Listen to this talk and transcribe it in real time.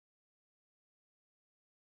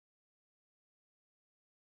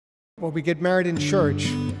When we get married in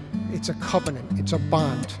church, it's a covenant, it's a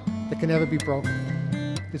bond that can never be broken.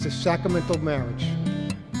 It's a sacramental marriage.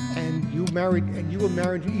 And you will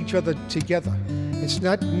marry each other together. It's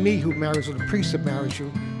not me who marries or the priest that marries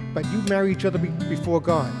you, but you marry each other before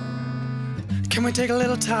God. Can we take a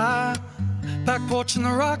little time? Back porch in the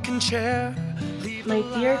rocking chair. My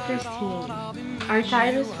dear Christine, our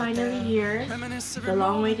time is finally here. The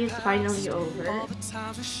long wait is finally over.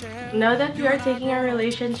 Now that we are taking our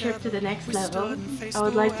relationship to the next level, I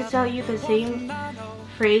would like to tell you the same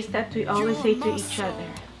phrase that we always say to each other.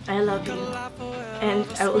 I love you. And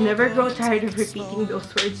I will never grow tired of repeating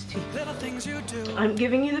those words to you. I'm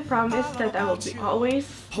giving you the promise that I will be always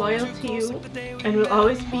loyal to you and will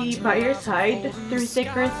always be by your side through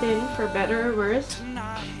thick or thin, for better or worse.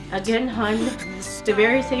 Again, hun, the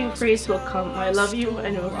very same phrase will come. I love you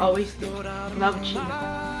and will always do. Love, Gina.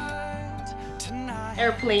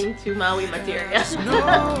 Airplane to Maui material.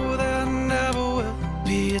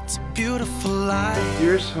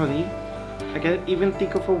 Dearest honey, I can't even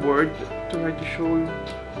think of a word to write to show you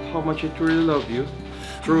how much I truly love you.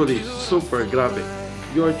 Truly, super, grabe.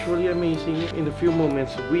 You are truly amazing. In a few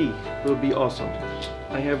moments, we will be awesome.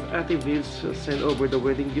 I have Ate Vils send over the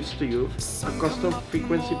wedding gifts to you. A custom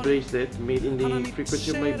frequency bracelet made in the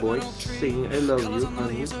frequency of my voice, saying I love you,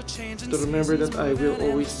 honey. To remember that I will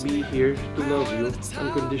always be here to love you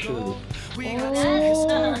unconditionally.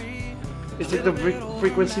 Oh. Is it the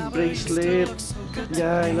frequency bracelet?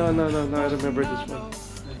 Yeah, I know, I remember this one.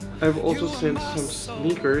 I've also sent some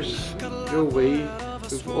sneakers your way.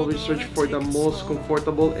 We've always searched for the most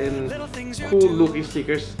comfortable and cool looking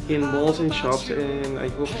sneakers in malls and shops, and I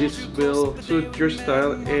hope this will suit your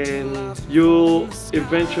style and you'll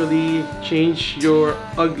eventually change your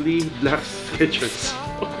ugly black Skechers.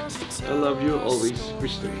 I love you always,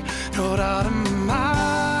 Christine.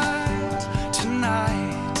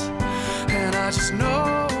 And I just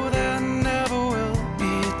know there never will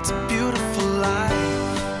be. It's a beautiful life.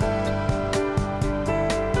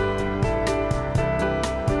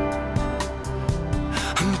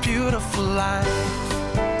 A beautiful life.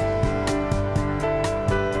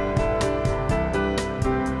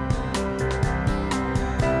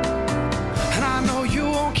 And I know you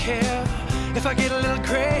won't care if I get a little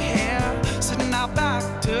gray hair, sitting out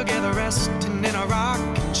back together, resting in our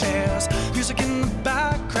rocking chairs, music in the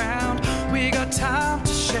background. We got time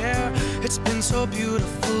to share. It's been so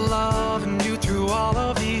beautiful loving you through all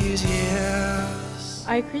of these years.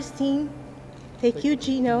 I, Christine, take you,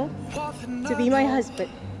 Gino, to be my husband.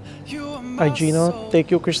 I, Gino, take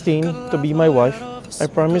you, Christine, to be my wife. I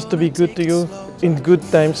promise to be good to you in good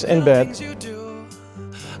times and bad,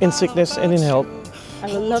 in sickness and in health. I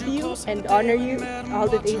will love you and honor you all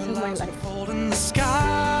the days of my life. In the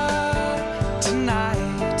sky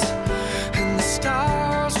tonight, and the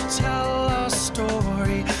stars will tell our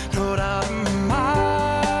story. No doubt in my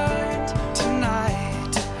mind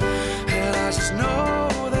tonight, and I just know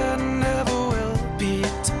there never will be.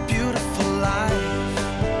 It's a beautiful life.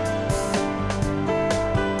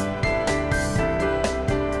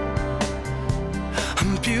 A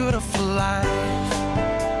beautiful life.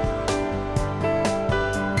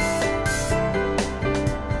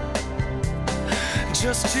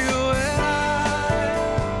 Just you and I.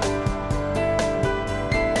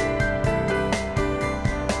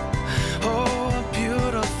 Oh, a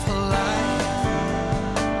beautiful life.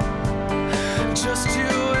 Just you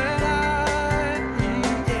and I.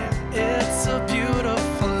 Yeah, it's a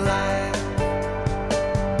beautiful life.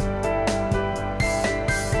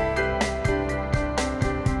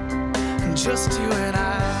 Just you and I.